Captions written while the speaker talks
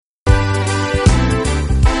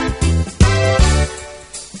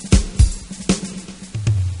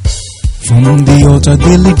From the altar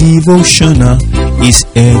daily devotional is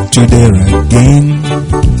here today again.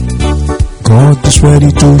 God is ready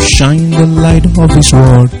to shine the light of His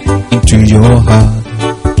word into your heart.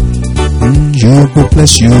 You'll be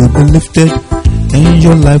blessed, you'll be lifted, and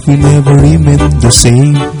your life will never remain the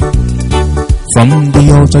same. From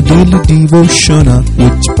the altar daily devotional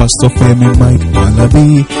with Pst Femi Mike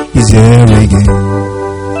Alabi is here again.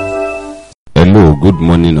 Hello, good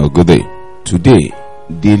morning or good day. Today,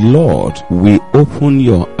 the Lord will open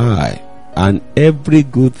your eye, and every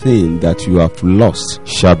good thing that you have lost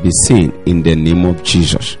shall be seen in the name of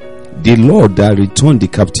Jesus. The Lord that returned the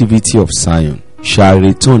captivity of Zion shall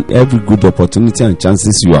return every good opportunity and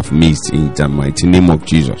chances you have missed in the mighty name of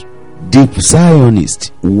Jesus. The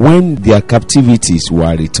Zionists, when their captivities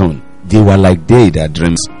were returned, they were like they that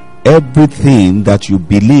dreams. Everything that you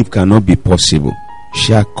believe cannot be possible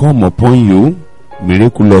shall come upon you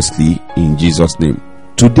miraculously in Jesus' name.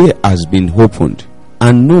 Today has been opened,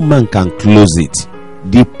 and no man can close it.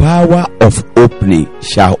 The power of opening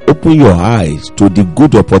shall open your eyes to the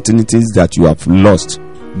good opportunities that you have lost.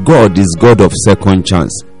 God is God of second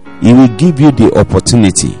chance. He will give you the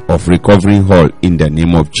opportunity of recovering all in the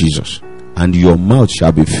name of Jesus. And your mouth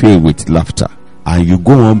shall be filled with laughter, and you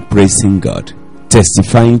go on praising God,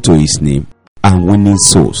 testifying to His name, and winning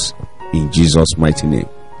souls in Jesus' mighty name.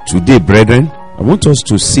 Today, brethren, I want us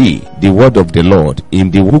to see the word of the Lord in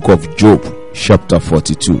the book of Job, chapter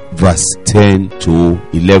 42, verse 10 to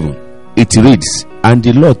 11. It reads, "And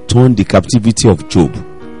the Lord turned the captivity of Job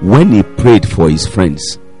when he prayed for his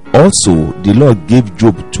friends. Also, the Lord gave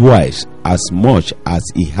Job twice as much as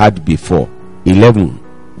he had before." 11.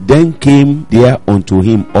 "Then came there unto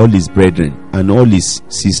him all his brethren and all his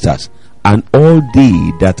sisters, and all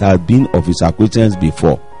they that had been of his acquaintance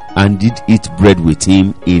before, and did eat bread with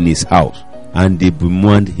him in his house. And they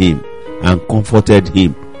bemoaned him, and comforted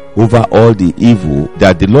him over all the evil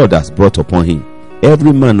that the Lord has brought upon him.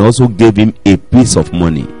 Every man also gave him a piece of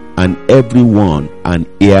money, and every one an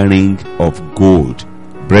earring of gold."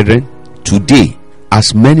 Brethren, today,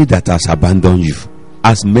 as many that has abandoned you,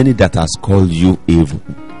 as many that has called you evil,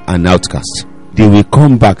 an outcast, they will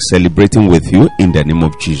come back celebrating with you in the name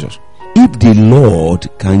of Jesus. If the Lord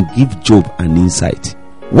can give Job an insight,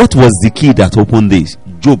 what was the key that opened this?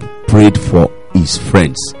 Job prayed for his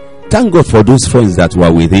friends. Thank God for those friends that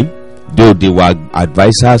were with him. Though they were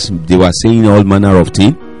advisors, they were saying all manner of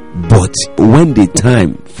things. But when the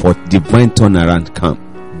time for divine turnaround came,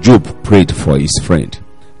 Job prayed for his friend.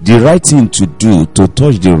 The right thing to do to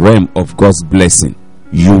touch the realm of God's blessing,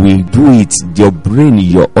 you will do it. Your brain,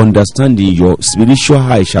 your understanding, your spiritual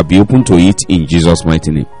eye shall be open to it in Jesus'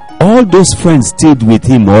 mighty name. All those friends stayed with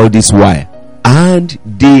him all this while, and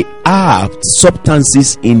they have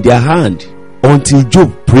substances in their hand until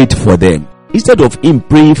Job prayed for them. Instead of him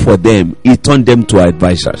praying for them, he turned them to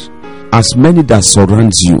advisors. As many that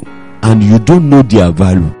surrounds you, and you don't know their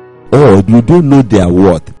value, or you don't know their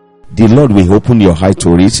worth, the Lord will open your eye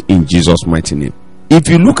to it in Jesus' mighty name. If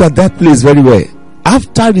you look at that place very well,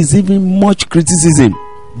 after receiving much criticism,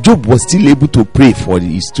 Job was still able to pray for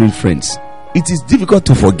his three friends. It is difficult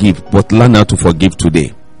to forgive, but learn how to forgive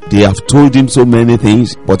today. They have told him so many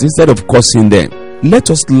things, but instead of cursing them, let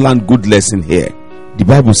us learn good lesson here. The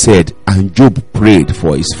Bible said, "And Job prayed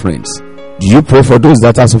for his friends." Do you pray for those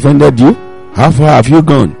that has offended you? How far have you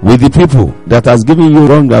gone with the people that has given you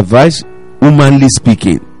wrong advice? Humanly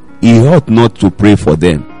speaking, he ought not to pray for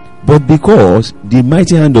them, but because the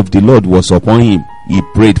mighty hand of the Lord was upon him, he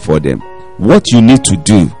prayed for them. What you need to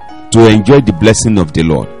do to enjoy the blessing of the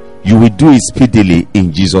Lord, you will do it speedily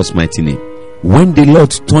in Jesus' mighty name. When the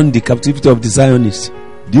Lord turned the captivity of the Zionists,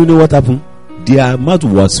 do you know what happened? Their mouth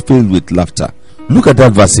was filled with laughter. Look at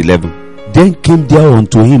that verse 11. "Then came there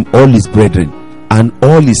unto him all his brethren and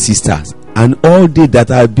all his sisters, and all they that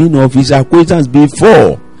had been of his acquaintance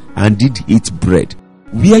before, and did eat bread."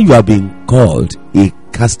 Where you have been called a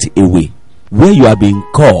castaway, where you have been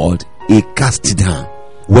called a cast down,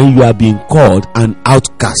 when you have been called an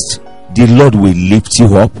outcast, the Lord will lift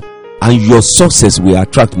you up, and your success will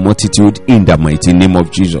attract multitude in the mighty name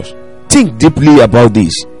of Jesus. Think deeply about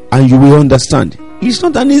this, and you will understand. It's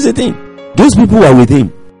not an easy thing. Those people were with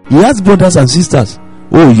him. He has brothers and sisters.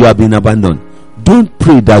 Oh, you have been abandoned. Don't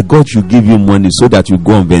pray that God should give you money so that you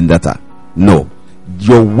go on vendetta. No.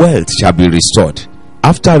 Your wealth shall be restored.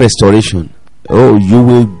 After restoration, oh, you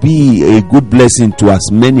will be a good blessing to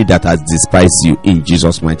as many that has despised you in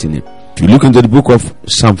Jesus' mighty name. If you look into the book of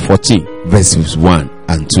Psalm 14, verses 1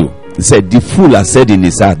 and 2, it said, "The fool has said in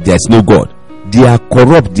his heart, there is no God. They are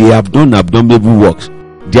corrupt, they have done abominable works.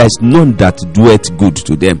 There is none that doeth good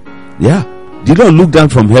to them." Yeah. The Lord looked down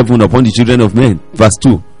from heaven upon the children of men. Verse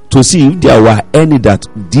 2. to see if there were any that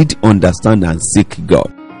did understand and seek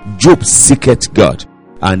God. Job seeketh God,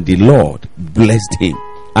 and the Lord blessed him,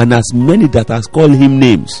 and as many that has called him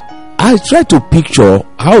names. I try to picture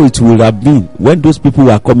how it would have been when those people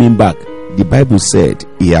were coming back. The Bible said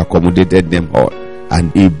he accommodated them all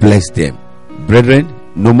and he blessed them. Brethren,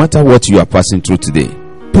 no matter what you are passing through today,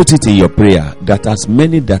 put it in your prayer that as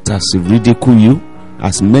many that has ridiculed you,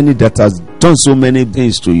 as many that has done so many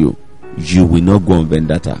things to you, you will not go on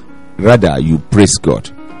vendetta. Rather, you praise God,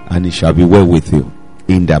 and it shall be well with you.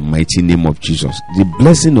 In the mighty name of Jesus, the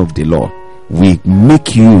blessing of the Lord will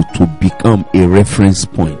make you to become a reference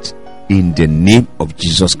point. In the name of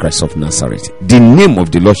Jesus Christ of Nazareth, the name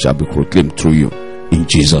of the Lord shall be proclaimed through you. In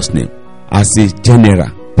Jesus' name. As a general,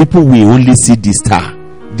 people will only see the star.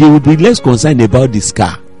 They will be less concerned about the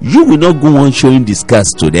scar. You will not go on showing the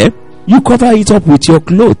scars to them. You cover it up with your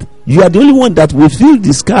cloth. You are the only one that will feel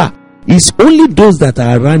the scar. It's only those that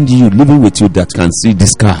are around you, living with you, that can see the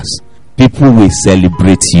scars. People will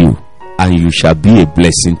celebrate you, and you shall be a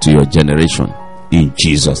blessing to your generation. In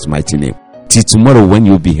Jesus' mighty name. Till tomorrow, when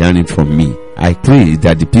you'll be hearing from me, I pray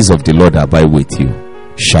that the peace of the Lord abide with you.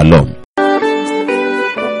 Shalom.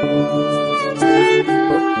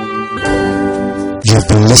 You've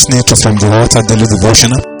been listening to From the Water Daily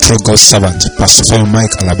Devotional through God's servant, Pst Femi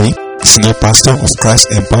Mike Alabi, Senior Pastor of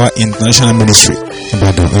Christ Empower International Ministry,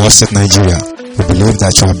 Ibadan, Oyo State, Nigeria. We believe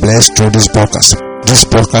that you are blessed through this podcast. This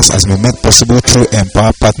podcast has been made possible through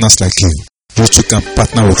Empower partners like you. You too can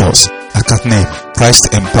partner with us. Account name,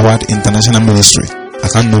 Christ Empowered International Ministry.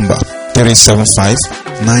 Account number,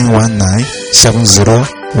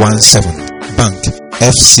 375-919-7017. Bank,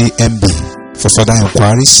 FCMB. For further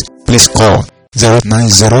inquiries, please call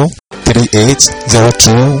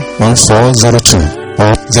 090-3802-1402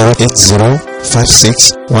 or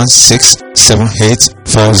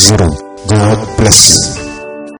 080-5616-7840. God bless you.